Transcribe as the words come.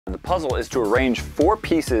The puzzle is to arrange 4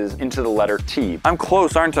 pieces into the letter T. I'm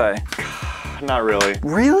close, aren't I? Not really.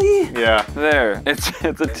 Really? Yeah. There, it's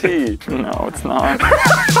a T. No, it's not.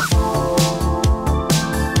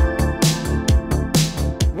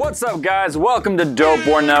 What's up, guys? Welcome to Dope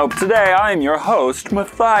or Nope. Today, I'm your host,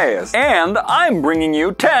 Matthias, and I'm bringing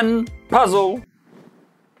you 10 puzzles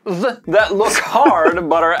that look hard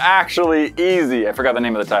but are actually easy. I forgot the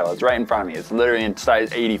name of the title. It's right in front of me. It's literally in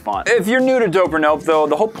size 80 font. If you're new to Dope or Nope, though,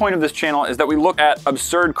 the whole point of this channel is that we look at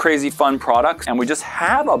absurd, crazy, fun products and we just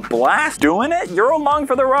have a blast doing it. You're along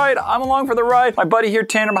for the ride. I'm along for the ride. My buddy here,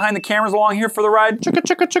 Tanner, behind the camera's along here for the ride. Chicka,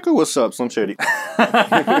 chicka, chicka. What's up, Slim Shady?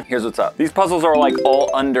 Here's what's up. These puzzles are like all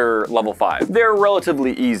under level 5. They're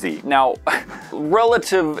relatively easy. Now,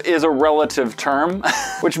 relative is a relative term,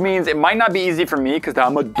 which means it might not be easy for me because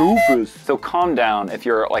I'm a doofus. So calm down if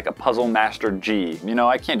you're like a puzzle master G. You know,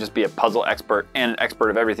 I can't just be a puzzle expert and an expert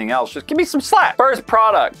of everything else. Just give me some slack. First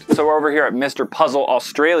product. So we're over here at Mr. Puzzle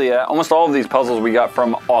Australia. Almost all of these puzzles we got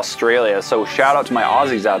from Australia. So shout out to my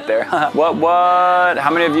Aussies out there. What? How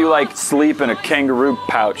many of you like sleep in a kangaroo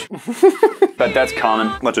pouch? Bet that's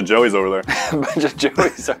common. Bunch of Joeys over there. Bunch of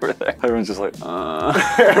Joeys over there. Everyone's just like,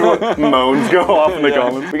 Moans go off in the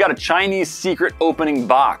comments. We got a Chinese secret opening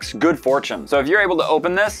box, Good Fortune. So if you're able to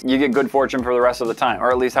open this, you get good fortune for the rest of the time,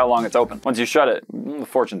 or at least how long it's open. Once you shut it, the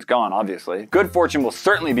fortune's gone, obviously. Good fortune will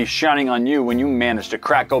certainly be shining on you when you manage to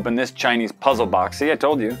crack open this Chinese puzzle box. See, I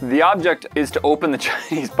told you. The object is to open the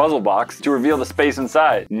Chinese puzzle box to reveal the space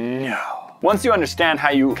inside. No. Once you understand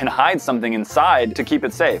how you can hide something inside to keep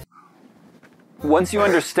it safe. Once you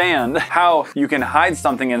understand how you can hide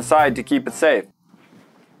something inside to keep it safe.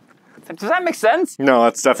 Does that make sense? No,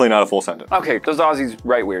 that's definitely not a full sentence. Okay, those Aussies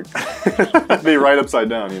write weird. They write upside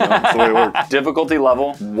down, you know? That's the way it works. Difficulty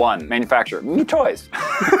level 1. Manufacturer. New toys.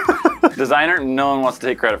 Designer, no one wants to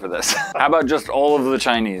take credit for this. How about just all of the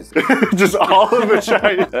Chinese? Just all of the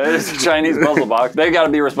Chinese. That is a Chinese puzzle box. They gotta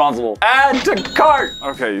be responsible. Add to cart!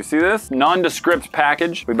 Okay, you see this? Nondescript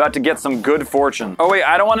package. We're about to get some good fortune. Oh wait,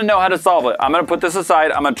 I don't wanna know how to solve it. I'm gonna put this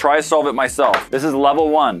aside. I'm gonna try to solve it myself. This is level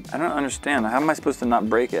 1. I don't understand. How am I supposed to not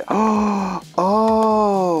break it? Oh,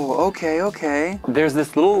 okay. There's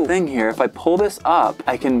this little thing here. If I pull this up,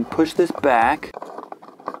 I can push this back.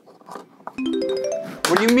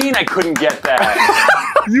 What do you mean I couldn't get that?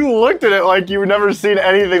 You looked at it like you've never seen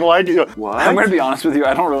anything like it. What? I'm gonna be honest with you,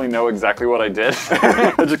 I don't really know exactly what I did.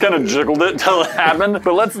 I just kind of jiggled it till it happened.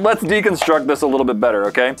 But let's deconstruct this a little bit better,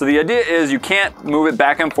 okay? So the idea is you can't move it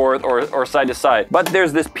back and forth or side to side. But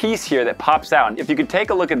there's this piece here that pops out. If you could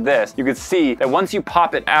take a look at this, you could see that once you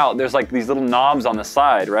pop it out, there's like these little knobs on the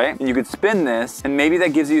side, right? And you could spin this, and maybe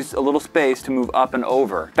that gives you a little space to move up and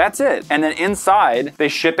over. That's it. And then inside, they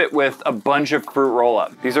ship it with a bunch of fruit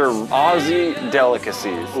roll-up. These are Aussie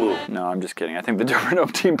delicacies. Ooh. No, I'm just kidding. I think the Dope or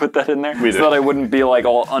Nope team put that in there so that I wouldn't be like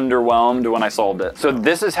all underwhelmed when I solved it. So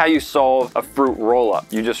this is how you solve a fruit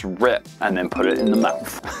roll-up. You just rip and then put it in the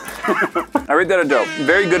mouth. I rate that a dope.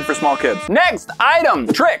 Very good for small kids. Next item,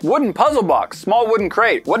 trick, wooden puzzle box, small wooden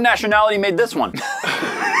crate. What nationality made this one?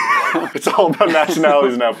 It's all about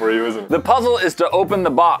nationalities now for you, isn't it? The puzzle is to open the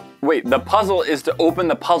box. Wait, the puzzle is to open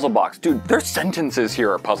the puzzle box. Dude, their sentences here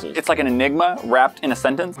are puzzles. It's like an enigma wrapped in a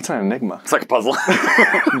sentence. What's an enigma? It's like a puzzle.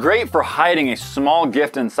 Great for hiding a small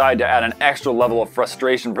gift inside to add an extra level of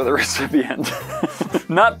frustration for the recipient.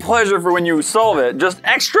 Not pleasure for when you solve it, just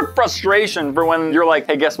extra frustration for when you're like,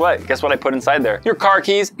 hey, guess what? Guess what I put inside there? Your car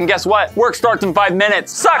keys, and guess what? Work starts in 5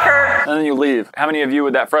 minutes, sucker! And then you leave. How many of you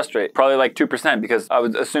would that frustrate? Probably like 2%, because I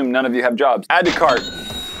would assume none of you have jobs. Add to cart.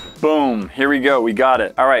 Boom, here we go, we got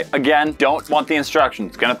it. All right, again, don't want the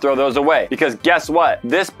instructions. Gonna throw those away. Because guess what?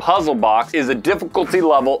 This puzzle box is a difficulty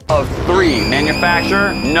level of 3.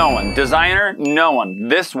 Manufacturer, no one. Designer, no one.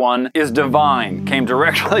 This one is divine. Came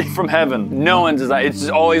directly from heaven. No one designed, it's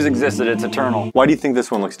just always existed, it's eternal. Why do you think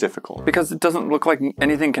this one looks difficult? Because it doesn't look like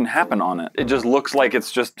anything can happen on it. It just looks like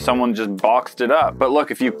it's just, someone just boxed it up. But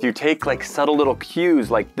look, if you take like subtle little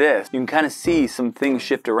cues like this, you can kind of see some things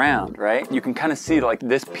shift around, right? You can kind of see like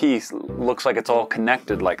this piece looks like it's all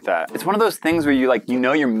connected like that. It's one of those things where you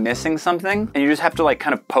know you're missing something and you just have to like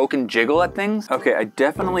kind of poke and jiggle at things. Okay, I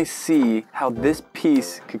definitely see how this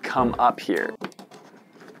piece could come up here.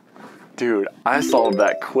 Dude, I solved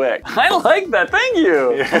that quick. I like that, thank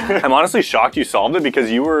you. I'm honestly shocked you solved it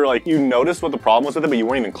because you were like, you noticed what the problem was with it, but you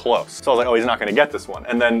weren't even close. So I was like, oh, he's not gonna get this one.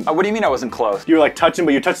 And then- What do you mean I wasn't close? You were like touching,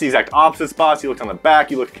 but you touched the exact opposite spots. You looked on the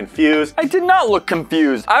back, you looked confused. I did not look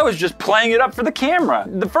confused. I was just playing it up for the camera.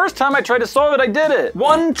 The first time I tried to solve it, I did it.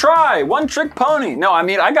 One try, one trick pony. No, I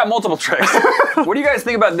mean, I got multiple tricks. What do you guys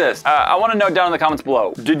think about this? I wanna know down in the comments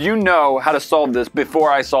below. Did you know how to solve this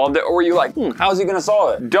before I solved it? Or were you like, how's he gonna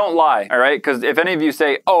solve it? Don't lie, all right? Because if any of you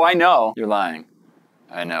say, oh, I know, you're lying.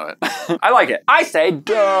 I know it. I like it. I say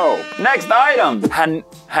dough. Next item.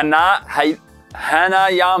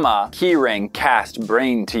 Hanayama keyring cast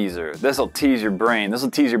brain teaser. This'll tease your brain.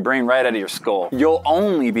 This'll tease your brain right out of your skull. You'll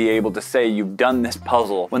only be able to say you've done this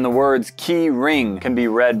puzzle when the words key ring can be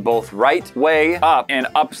read both right way up and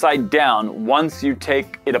upside down once you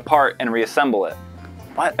take it apart and reassemble it.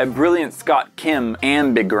 What? A brilliant Scott Kim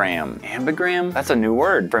ambigram. Ambigram? That's a new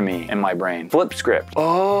word for me in my brain. Flip script.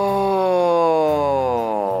 Oh.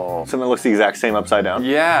 Something that looks the exact same upside down.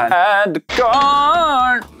 Yeah. Add to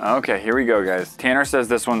cart. Okay, here we go, guys. Tanner says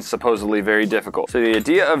this one's supposedly very difficult. So the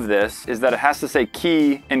idea of this is that it has to say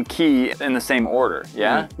key and key in the same order,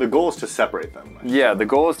 yeah? The goal is to separate them. Yeah, the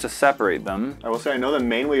goal is to separate them. I will say, I know the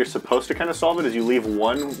main way you're supposed to kind of solve it is you leave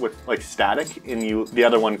one with like static and the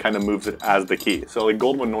other one kind of moves it as the key. So like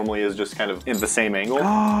gold one normally is just kind of in the same angle.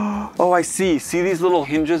 Oh, I see. See these little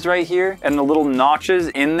hinges right here? And the little notches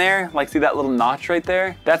in there? Like, see that little notch right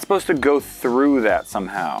there? That's supposed to go through that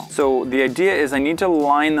somehow. So the idea is I need to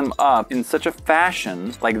line them up in such a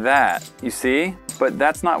fashion like that, you see? But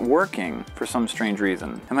that's not working for some strange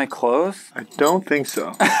reason. Am I close? I don't think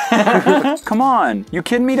so. Come on, you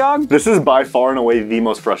kidding me, dog? This is by far and away the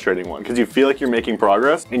most frustrating one because you feel like you're making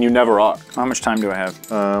progress and you never are. How much time do I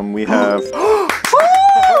have? We have...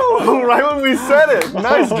 Right when we said it.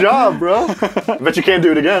 Nice job, bro. I bet you can't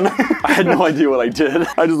do it again. I had no idea what I did.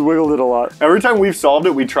 I just wiggled it a lot. Every time we've solved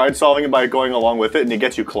it, we tried solving it by going along with it and it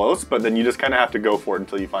gets you close, but then you just kind of have to go for it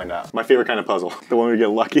until you find out. My favorite kind of puzzle, the one where you get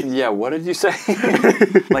lucky. Yeah, what did you say?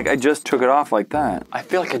 Like I just took it off like that. I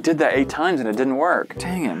feel like I did that 8 times and it didn't work.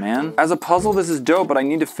 Dang it, man. As a puzzle, this is dope, but I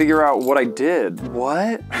need to figure out what I did.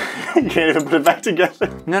 What? You can't even put it back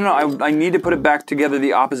together. No, I need to put it back together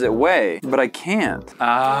the opposite way, but I can't.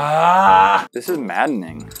 This is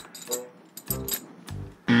maddening.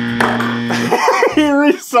 He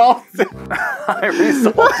resolved it. I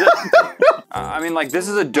resolved it. I mean, like, this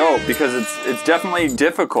is a dope because it's definitely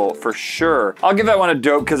difficult for sure. I'll give that one a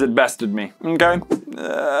dope because it bested me, okay?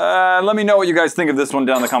 Let me know what you guys think of this one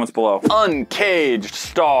down in the comments below. Uncaged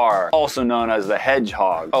star, also known as the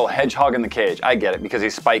hedgehog. Oh, hedgehog in the cage. I get it because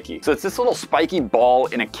he's spiky. So it's this little spiky ball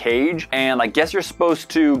in a cage, and I guess you're supposed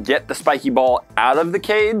to get the spiky ball out of the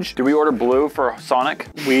cage. Did we order blue for Sonic?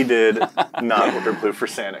 We did not order blue for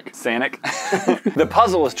Sanic. Sanic? The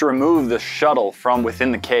puzzle is to remove the shuttle from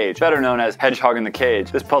within the cage, better known as Hedgehog in the Cage.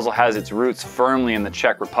 This puzzle has its roots firmly in the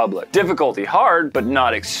Czech Republic. Difficulty hard, but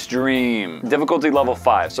not extreme. Difficulty level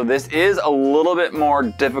 5. So this is a little bit more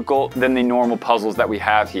difficult than the normal puzzles that we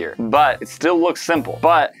have here, but it still looks simple.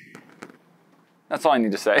 But that's all I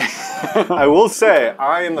need to say. I will say,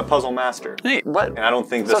 I am the puzzle master. Hey, what? And I don't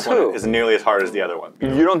think this one is nearly as hard as the other one.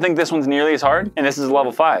 You don't think this one's nearly as hard? And this is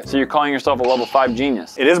level 5. So you're calling yourself a level 5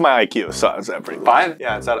 genius. It is my IQ, so it's that pretty 5?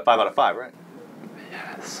 Yeah, it's at a 5 out of 5, right?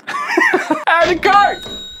 Yes. Add to cart!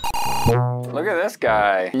 Look at this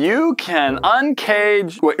guy. You can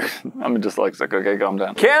uncage... Wait, I'm dyslexic. Okay, calm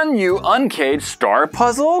down. Can you uncage star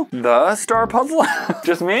puzzle? The star puzzle?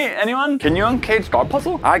 Just me? Anyone? Can you uncage star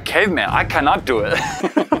puzzle? Caveman. I cannot do it.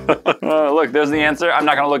 Look, there's the answer. I'm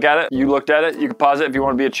not gonna look at it. You looked at it. You can pause it if you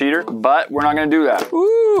want to be a cheater, but we're not gonna do that.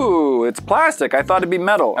 Ooh, it's plastic. I thought it'd be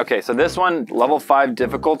metal. Okay, so this one, level 5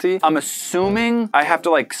 difficulty. I'm assuming I have to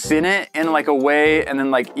like spin it in like a way and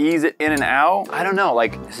then like ease it in and out. I don't know,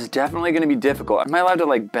 like this is definitely gonna be difficult. Am I allowed to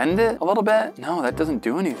like bend it a little bit? No, that doesn't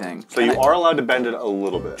do anything. So you are allowed to bend it a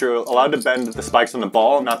little bit. You're allowed to bend the spikes on the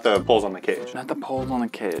ball, not the poles on the cage. Not the poles on the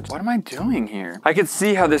cage. What am I doing here? I could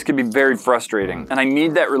see how this could be very frustrating, and I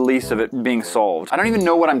need that release of it being solved. I don't even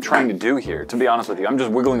know what I'm trying to do here, to be honest with you. I'm just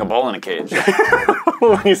wiggling a ball in a cage.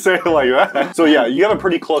 When you say it like that. So yeah, you have a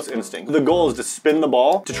pretty close instinct. The goal is to spin the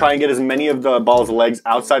ball to try and get as many of the ball's legs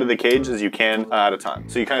outside of the cage as you can at a time.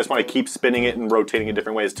 So you kind of just want to keep spinning it and rotating it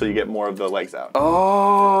different ways until you get more of the legs out.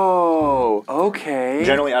 Oh, okay.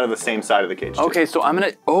 Generally out of the same side of the cage too. Okay, so I'm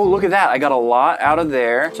gonna, oh, look at that. I got a lot out of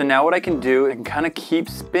there. So now what I can do, I can kind of keep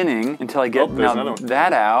spinning until I get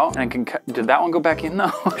that out. And I can, did that one go back in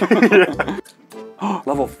though? Yeah.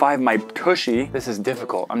 Level 5, my tushy. This is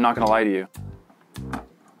difficult. I'm not gonna lie to you.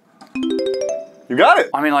 You got it.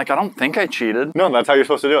 I mean, like, I don't think I cheated. No, that's how you're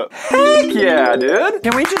supposed to do it. Heck yeah, dude.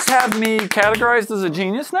 Can we just have me categorized as a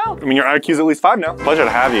genius now? I mean, your IQ's at least 5 now. Pleasure to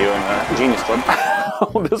have you in a Genius Club.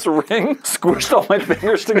 Oh, this ring squished all my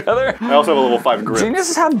fingers together. I also have a level 5 grip.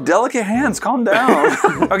 Geniuses have delicate hands, calm down.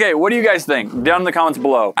 Okay, what do you guys think? Down in the comments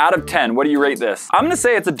below. Out of 10, what do you rate this? I'm gonna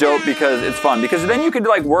say it's a dope because it's fun, because then you could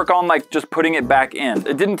like work on like just putting it back in.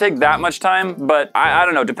 It didn't take that much time, but I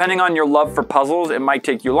don't know, depending on your love for puzzles, it might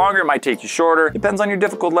take you longer, it might take you shorter. Depends on your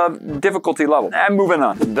difficulty level. And moving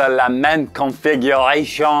on. The Lament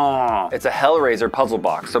configuration. It's a Hellraiser puzzle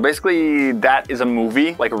box. So basically that is a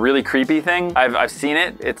movie, like a really creepy thing. I've seen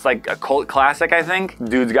it. It's like a cult classic, I think.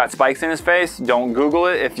 Dude's got spikes in his face. Don't Google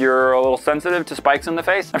it if you're a little sensitive to spikes in the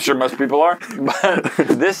face. I'm sure most people are. But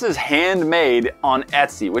this is handmade on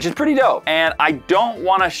Etsy, which is pretty dope. And I don't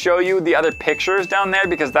want to show you the other pictures down there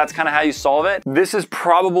because that's kind of how you solve it. This is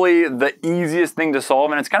probably the easiest thing to solve,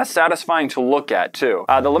 and it's kind of satisfying to look at too.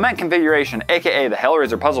 The Lament configuration, aka the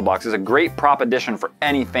Hellraiser puzzle box, is a great prop addition for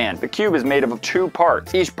any fan. The cube is made of 2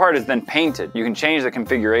 parts. Each part is then painted. You can change the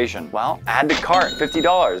configuration. Well, add to cart,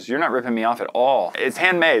 $50. You're not ripping me off at all. It's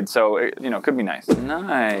handmade, so it, you know, could be nice.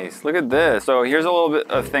 Nice, look at this. So here's a little bit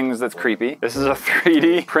of things that's creepy. This is a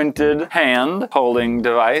 3D printed hand holding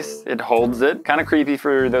device. It holds it. Kind of creepy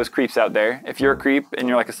for those creeps out there. If you're a creep and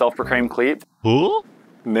you're like a self-proclaimed creep. Huh?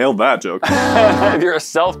 Nailed that joke. If you're a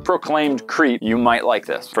self-proclaimed creep, you might like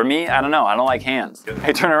this. For me, I don't know. I don't like hands.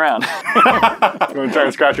 Hey, turn around. You want to try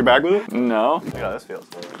and scratch your back with it? No. Look how this feels.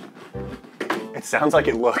 It sounds like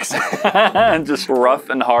it looks. Just rough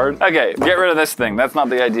and hard. Okay, get rid of this thing. That's not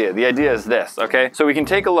the idea. The idea is this, okay? So we can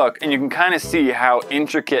take a look and you can kind of see how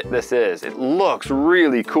intricate this is. It looks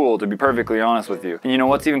really cool, to be perfectly honest with you. And you know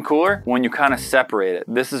what's even cooler? When you kind of separate it.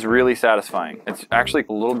 This is really satisfying. It's actually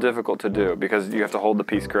a little difficult to do because you have to hold the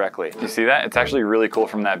piece correctly. You see that? It's actually really cool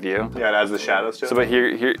from that view. Yeah, it adds the shadows to it. So, but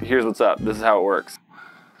here's what's up. This is how it works.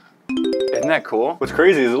 Isn't that cool? What's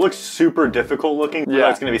crazy is it looks super difficult looking, but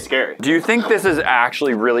it's gonna be scary. Do you think this is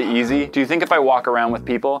actually really easy? Do you think if I walk around with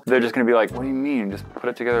people, they're just gonna be like, what do you mean? Just put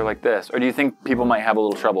it together like this? Or do you think people might have a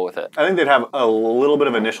little trouble with it? I think they'd have a little bit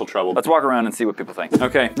of initial trouble. Let's walk around and see what people think.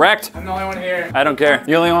 Okay, wrecked. I'm the only one here. I don't care.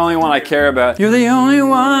 You're the only one I care about. You're the only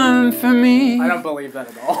one for me. I don't believe that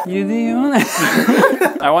at all. You're the only.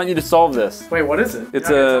 I want you to solve this. Wait, what is it? It's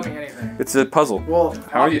You're not gonna tell me anything. It's a puzzle. Well,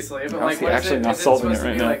 How obviously, but like, what is actually it? not Is it solving it supposed to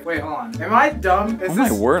right be now? like, wait, hold on. Am I dumb? Is Oh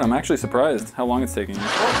this? my word, I'm actually surprised how long it's taking you.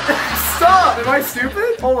 Stop! Am I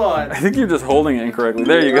stupid? Hold on. I think you're just holding it incorrectly.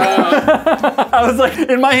 There you go. I was like,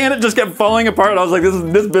 in my hand, it just kept falling apart. I was like,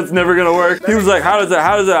 this bit's never gonna work. He was like, how does it?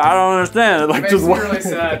 I don't understand. Like, Makes just me really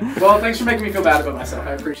sad. Well, thanks for making me feel bad about myself.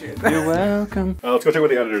 I appreciate that. You're welcome. Let's go check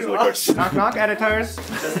with the editors really quick. Knock knock, editors.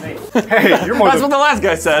 Just me. Hey, you're more That's what the last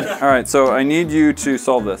guy said. All right, so I need you to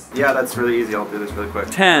solve this. Yeah, that's really easy. I'll do this really quick.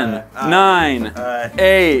 10, 9,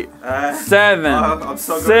 8, 7, I'm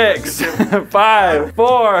so good 6, 5,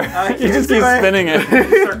 4. You just keep spinning it.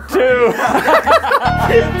 2,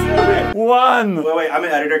 1. Wait, I'm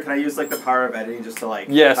an editor. Can I use like the power of editing just to like...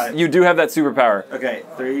 Yes, you do have that superpower. Okay,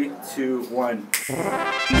 3, 2, 1.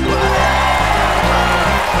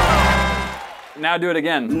 Now do it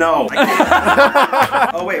again. No, I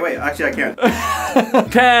can't. Oh, wait, actually I can.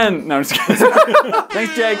 10. No, I'm just kidding.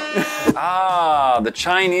 Thanks, Jake. Ah, the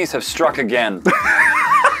Chinese have struck again.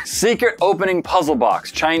 Secret opening puzzle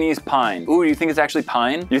box, Chinese pine. Ooh, do you think it's actually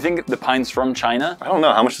pine? Do you think the pine's from China? I don't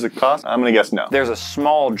know. How much does it cost? I'm gonna guess no. There's a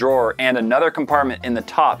small drawer and another compartment in the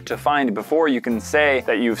top to find before you can say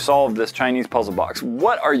that you've solved this Chinese puzzle box.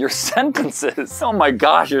 What are your sentences? Oh my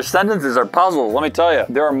gosh, your sentences are puzzles, let me tell you.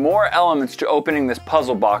 There are more elements to opening this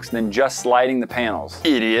puzzle box than just sliding the panels.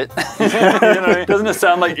 Idiot. You know, doesn't it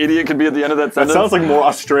sound like idiot could be at the end of that sentence? That sounds like more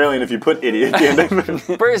Australian if you put idiot at the end of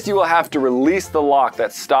it. First, you will have to release the lock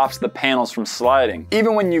that stops the panels from sliding.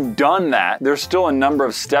 Even when you've done that, there's still a number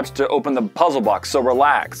of steps to open the puzzle box, so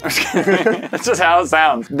relax. That's just how it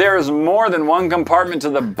sounds. There's more than one compartment to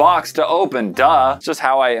the box to open, duh. It's just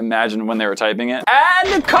how I imagined when they were typing it. Add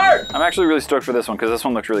to cart! I'm actually really stoked for this one because this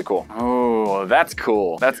one looks really cool. Oh, that's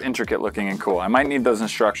cool. That's intricate looking and cool. I might need those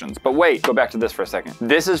instructions, but wait, go back to this for a second.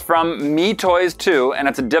 This is from Me Toys 2, and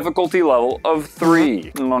it's a difficulty level of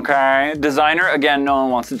 3. Okay, designer, again, no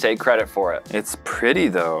one wants to take credit for it. It's pretty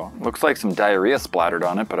though. Looks like some diarrhea splattered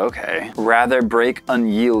on it, but okay. Rather break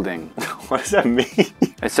unyielding. What does that mean?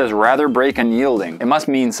 It says rather break unyielding. It must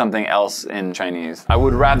mean something else in Chinese. I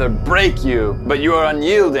would rather break you, but you are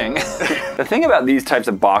unyielding. The thing about these types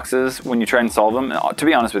of boxes, when you try and solve them, to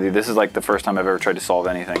be honest with you, this is like the first time I've ever tried to solve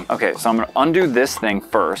anything. Okay, so I'm gonna undo this thing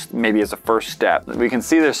first, maybe as a first step. We can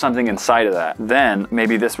see there's something inside of that. Then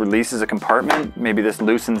maybe this releases a compartment. Maybe this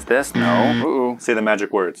loosens this. No. Ooh. Say the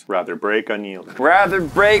magic words. Rather break, unyielding. Rather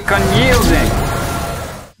break unyielding.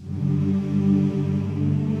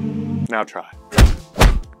 Now try.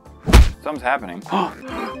 Something's happening.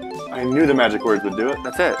 I knew the magic words would do it.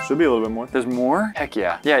 That's it. Should be a little bit more. There's more? Heck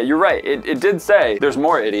yeah. Yeah, you're right. It did say there's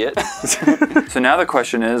more, idiot. So now the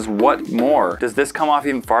question is, what more? Does this come off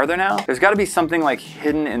even farther now? There's got to be something like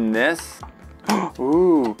hidden in this.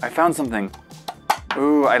 Ooh, I found something.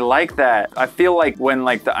 Ooh, I like that. I feel like when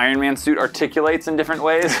like the Iron Man suit articulates in different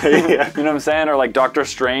ways. Yeah. You know what I'm saying? Or like Doctor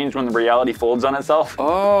Strange when the reality folds on itself.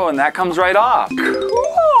 Oh, and that comes right off.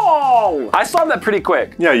 Cool. I solved that pretty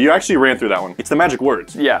quick. Yeah, you actually ran through that one. It's the magic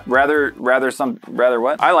words. Yeah, rather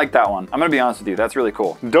what? I like that one. I'm gonna be honest with you, that's really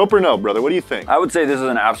cool. Dope or no, brother? What do you think? I would say this is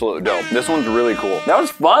an absolute dope. This one's really cool. That was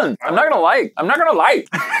fun. I'm not gonna lie. I'm not gonna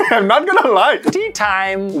lie. Tea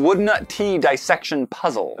time wood nut tea dissection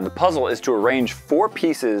puzzle. The puzzle is to arrange 4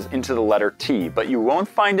 pieces into the letter T, but you won't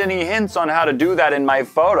find any hints on how to do that in my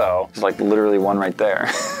photo. There's like literally one right there.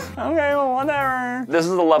 Okay, well, whatever. This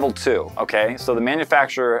is the level 2, okay? So the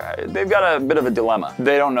manufacturer, they've got a bit of a dilemma.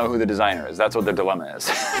 They don't know who the designer is. That's what their dilemma is.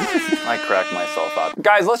 I cracked myself up.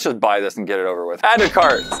 Guys, let's just buy this and get it over with. Add to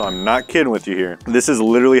cart. So I'm not kidding with you here. This is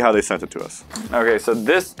literally how they sent it to us. Okay, so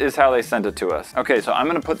this is how they sent it to us. Okay, so I'm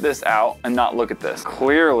gonna put this out and not look at this.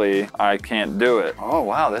 Clearly, I can't do it. Oh,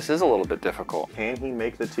 wow, this is a little bit difficult. Can he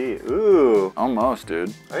make the tea? Ooh. Almost, dude.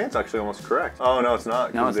 I think it's actually almost correct. Oh, no, it's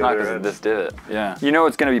not. No, it's not because this did it. Yeah. You know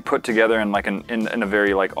it's gonna be put together in like in a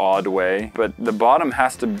very like odd way, but the bottom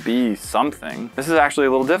has to be something. This is actually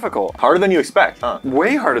a little difficult. Harder than you expect, huh?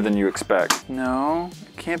 Way harder than you expect. No,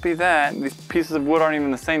 it can't be that. These pieces of wood aren't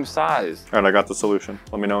even the same size. All right, I got the solution.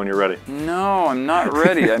 Let me know when you're ready. No, I'm not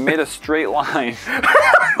ready. I made a straight line.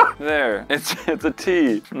 There, it's a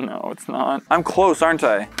T. No, it's not. I'm close, aren't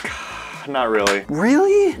I? Not really.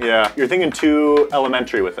 Really? Yeah, you're thinking too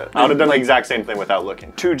elementary with it. I would have done the exact same thing without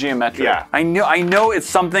looking. Too geometric. Yeah. I know it's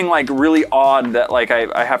something like really odd that like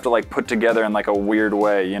I have to like put together in like a weird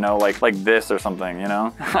way, you know, like this or something, you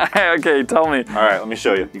know? Okay, tell me. All right, let me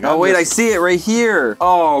show you. Oh wait, I see it right here.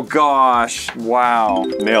 Oh gosh, wow.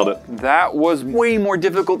 Nailed it. That was way more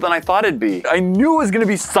difficult than I thought it'd be. I knew it was gonna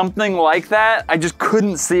be something like that. I just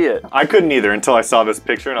couldn't see it. I couldn't either until I saw this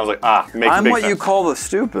picture and I was like, ah, makes big sense. I'm what you call the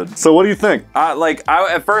stupid. So what do you think?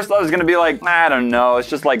 At first I was gonna be like, I don't know, it's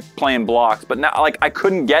just like playing blocks. But now, like, I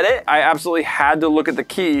couldn't get it. I absolutely had to look at the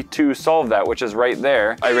key to solve that, which is right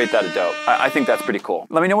there. I rate that a dope. I think that's pretty cool.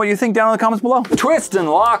 Let me know what you think down in the comments below. Twist and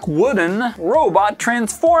lock wooden robot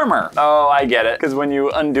transformer. Oh, I get it. Because when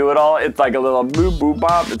you undo it all, it's like a little boop boop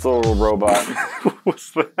bop. It's a little robot.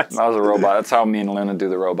 What's that? That was a robot. That's how me and Luna do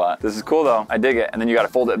the robot. This is cool though. I dig it. And then you gotta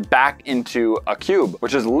fold it back into a cube,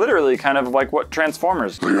 which is literally kind of like what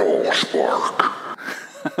Transformers do.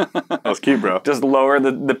 That was cute, bro. Just lower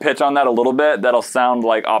the pitch on that a little bit. That'll sound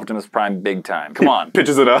like Optimus Prime big time. Come on.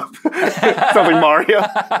 Pitches it up. Sounds like Mario.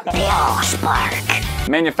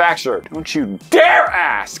 Manufacturer. Don't you dare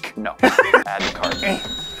ask. No. Add to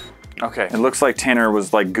cart. Okay, it looks like Tanner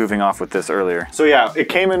was like goofing off with this earlier. So yeah, it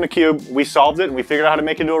came in a cube, we solved it, and we figured out how to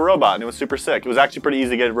make it into a robot, and it was super sick. It was actually pretty easy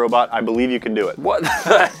to get a robot. I believe you can do it. What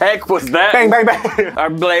the heck was that? Bang, bang, bang. I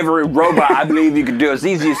believe a robot, I believe you can do it. It's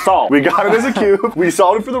easy to solve. We got it as a cube, we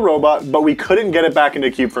solved it for the robot, but we couldn't get it back into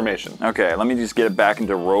cube formation. Okay, let me just get it back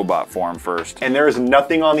into robot form first. And there is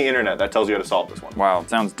nothing on the internet that tells you how to solve this one. Wow, it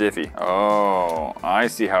sounds diffy. Oh, I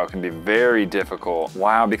see how it can be very difficult.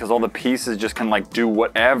 Wow, because all the pieces just can like do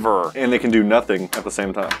whatever. And they can do nothing at the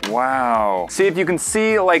same time. Wow. See, if you can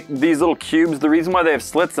see like these little cubes, the reason why they have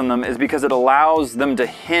slits in them is because it allows them to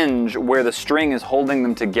hinge where the string is holding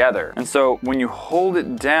them together. And so when you hold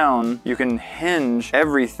it down, you can hinge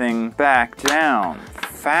everything back down.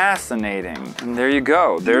 Fascinating. And there you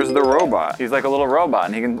go. There's the robot. He's like a little robot,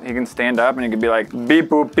 and he can stand up and he can be like beep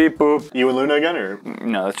boop beep boop. You and Luna again, or?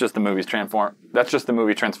 No, that's just the movie's That's just the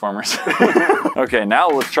movie Transformers. Okay, now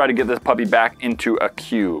let's try to get this puppy back into a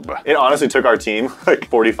cube. It honestly took our team like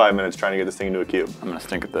 45 minutes trying to get this thing into a cube. I'm gonna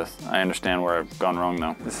stink at this. I understand where I've gone wrong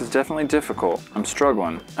though. This is definitely difficult. I'm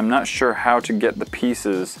struggling. I'm not sure how to get the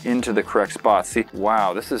pieces into the correct spot. See,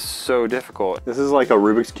 wow, this is so difficult. This is like a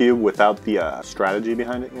Rubik's Cube without the strategy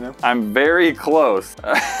behind it, you know? I'm very close.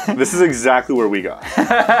 This is exactly where we got.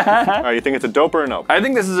 All right, you think it's a dope or a nope? I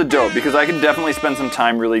think this is a dope because I could definitely spend some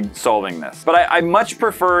time really solving this. But I much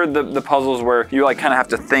prefer the puzzles where you like kind of have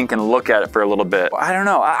to think and look at it for a little bit. I don't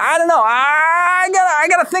know. I don't know. I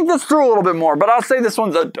gotta think this through a little bit more, but I'll say this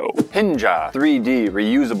one's a dope. Hinja 3D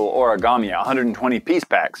reusable origami 120 piece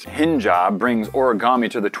packs. Hinja brings origami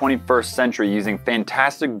to the 21st century using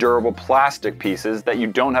fantastic durable plastic pieces that you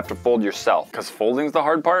don't have to fold yourself. Because folding's the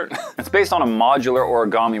hard part. It's based on a modular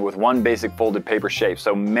origami with one basic folded paper shape,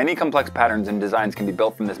 so many complex patterns and designs can be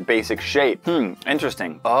built from this basic shape.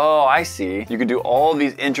 Interesting. Oh, I see. You could do all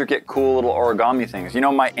these intricate, cool little origami things. You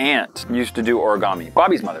know, my aunt used to do origami.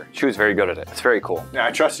 Bobby's mother. She was very good at it. It's very cool. Yeah,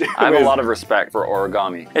 I trust you. I have a lot of respect for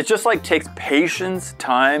origami. It just like takes patience,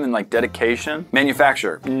 time, and like dedication.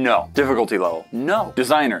 Manufacturer, no. Difficulty level, no.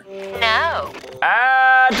 Designer, No.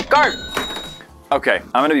 add to cart. Okay,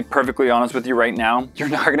 I'm gonna be perfectly honest with you right now. You're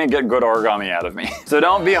not gonna get good origami out of me. So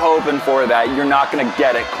don't be hoping for that. You're not gonna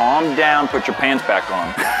get it. Calm down, put your pants back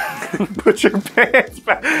on. Put your pants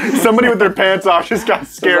back. Somebody with their pants off just got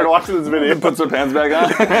scared watching this video. Puts their pants back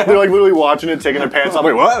on? They're like literally watching it, taking their pants off.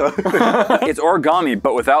 Wait, what? It's origami,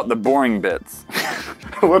 but without the boring bits.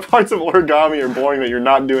 What parts of origami are boring that you're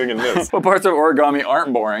not doing in this? What parts of origami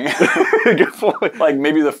aren't boring? Good point. Like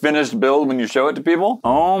maybe the finished build when you show it to people?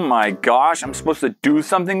 Oh my gosh, I'm supposed to do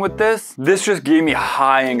something with this? This just gave me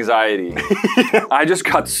high anxiety. I just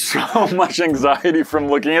got so much anxiety from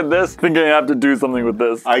looking at this, thinking I have to do something with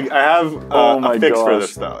this. I have a fix for gosh.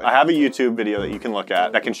 this though. I have a YouTube video that you can look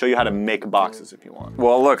at that can show you how to make boxes if you want.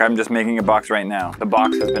 Well, look, I'm just making a box right now. The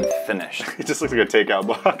box has been finished. It just looks like a takeout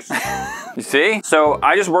box. You see? So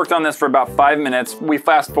I just worked on this for about 5 minutes. We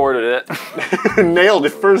fast forwarded it. Nailed it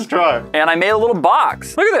first try. And I made a little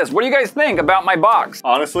box. Look at this. What do you guys think about my box?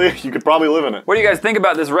 Honestly, you could probably live in it. What do you guys think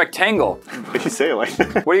about this rectangle? If you say it like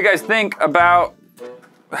that. What do you guys think about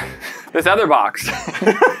this other box?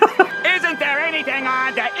 Isn't there anything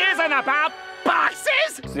on that isn't about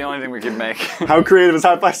boxes? It's the only thing we could make. How creative is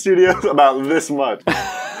Hi5 Studios? About this much.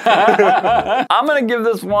 I'm gonna give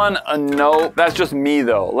this one a nope. That's just me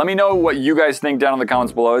though. Let me know what you guys think down in the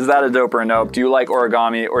comments below. Is that a dope or a nope? Do you like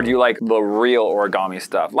origami or do you like the real origami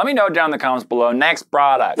stuff? Let me know down in the comments below. Next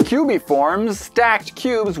product. Cubiforms stacked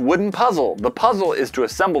cubes wooden puzzle. The puzzle is to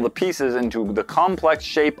assemble the pieces into the complex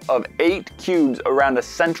shape of 8 cubes around a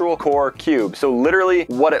central core cube. So literally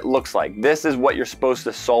what it looks like. This is what you're supposed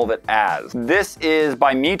to solve it as. This is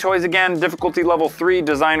by Me Toys again, difficulty level 3,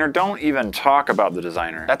 designer. Don't even talk about the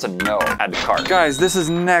designer. That's a no. Add to cart. Guys, this is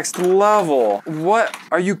next level. What?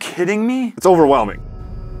 Are you kidding me? It's overwhelming.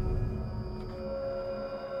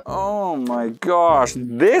 Oh my gosh,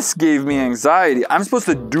 this gave me anxiety. I'm supposed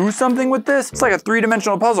to do something with this? It's like a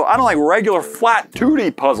 3-dimensional puzzle. I don't like regular flat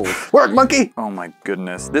 2D puzzles. Work, monkey! Oh my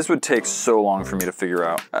goodness. This would take so long for me to figure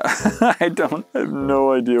out. I have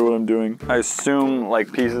no idea what I'm doing. I assume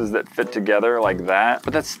like pieces that fit together like that,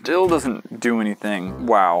 but that still doesn't do anything.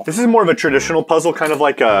 Wow. This is more of a traditional puzzle, kind of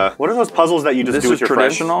like what are those puzzles that you just do with your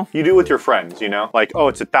traditional? friends? You do with your friends, you know? Like, oh,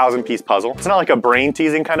 it's a 1,000-piece puzzle. It's not like a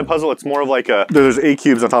brain-teasing kind of puzzle. It's more of like a, there's 8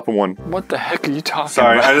 cubes on top of one. What the heck are you talking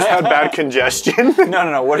Sorry, about? I just had bad congestion.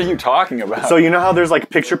 No, what are you talking about? So you know how there's like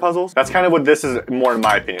picture puzzles? That's kind of what this is more in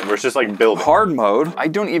my opinion, where it's just like building. Hard mode? I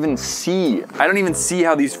don't even see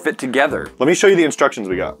how these fit together. Let me show you the instructions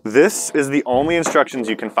we got. This is the only instructions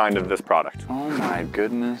you can find of this product. Oh my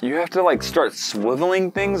goodness. You have to like start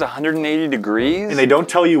swiveling things 180 degrees? And they don't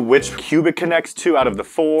tell you which cube it connects to out of the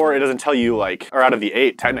 4. It doesn't tell you like, or out of the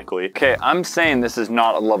 8 technically. Okay, I'm saying this is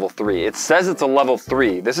not a level 3. It says it's a level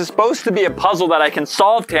 3. This is supposed to be a puzzle that I can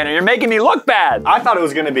solve, Tanner. You're making me look bad. I thought it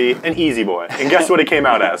was gonna be an easy boy. And guess what it came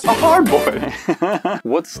out as? A hard boy.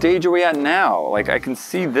 What stage are we at now? Like I can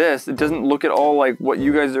see this. It doesn't look at all like what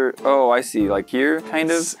you guys are, oh, I see, like here, kind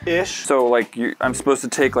of. Ish. So like I'm supposed to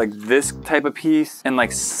take like this type of piece and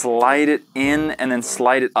like slide it in and then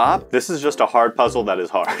slide it up. This is just a hard puzzle that is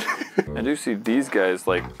hard. I do see these guys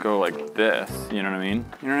like go like this, you know what I mean?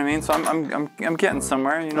 You know what I mean? So I'm getting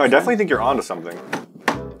somewhere, you know. No, I definitely think you're onto something.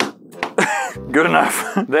 Good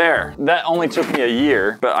enough. There. That only took me a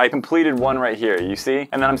year, but I completed one right here, you see?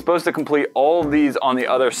 And then I'm supposed to complete all of these on the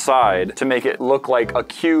other side to make it look like a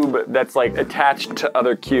cube that's like attached to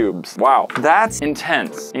other cubes. Wow, that's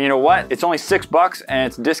intense. And you know what? It's only $6 and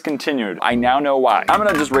it's discontinued. I now know why. I'm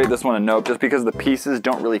gonna just rate this one a nope just because the pieces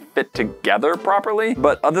don't really fit together properly.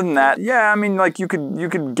 But other than that, yeah, I mean, like you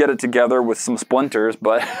could get it together with some splinters,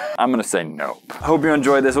 but I'm gonna say nope. Hope you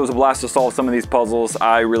enjoyed this. It was a blast to solve some of these puzzles.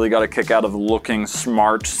 I really got a kick out of looking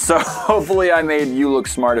smart. So hopefully I made you look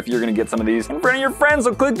smart if you're gonna get some of these in front of your friends.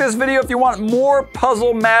 So click this video if you want more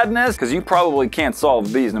puzzle madness, because you probably can't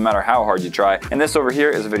solve these no matter how hard you try. And this over here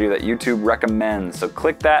is a video that YouTube recommends. So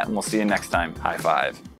click that and we'll see you next time. High five.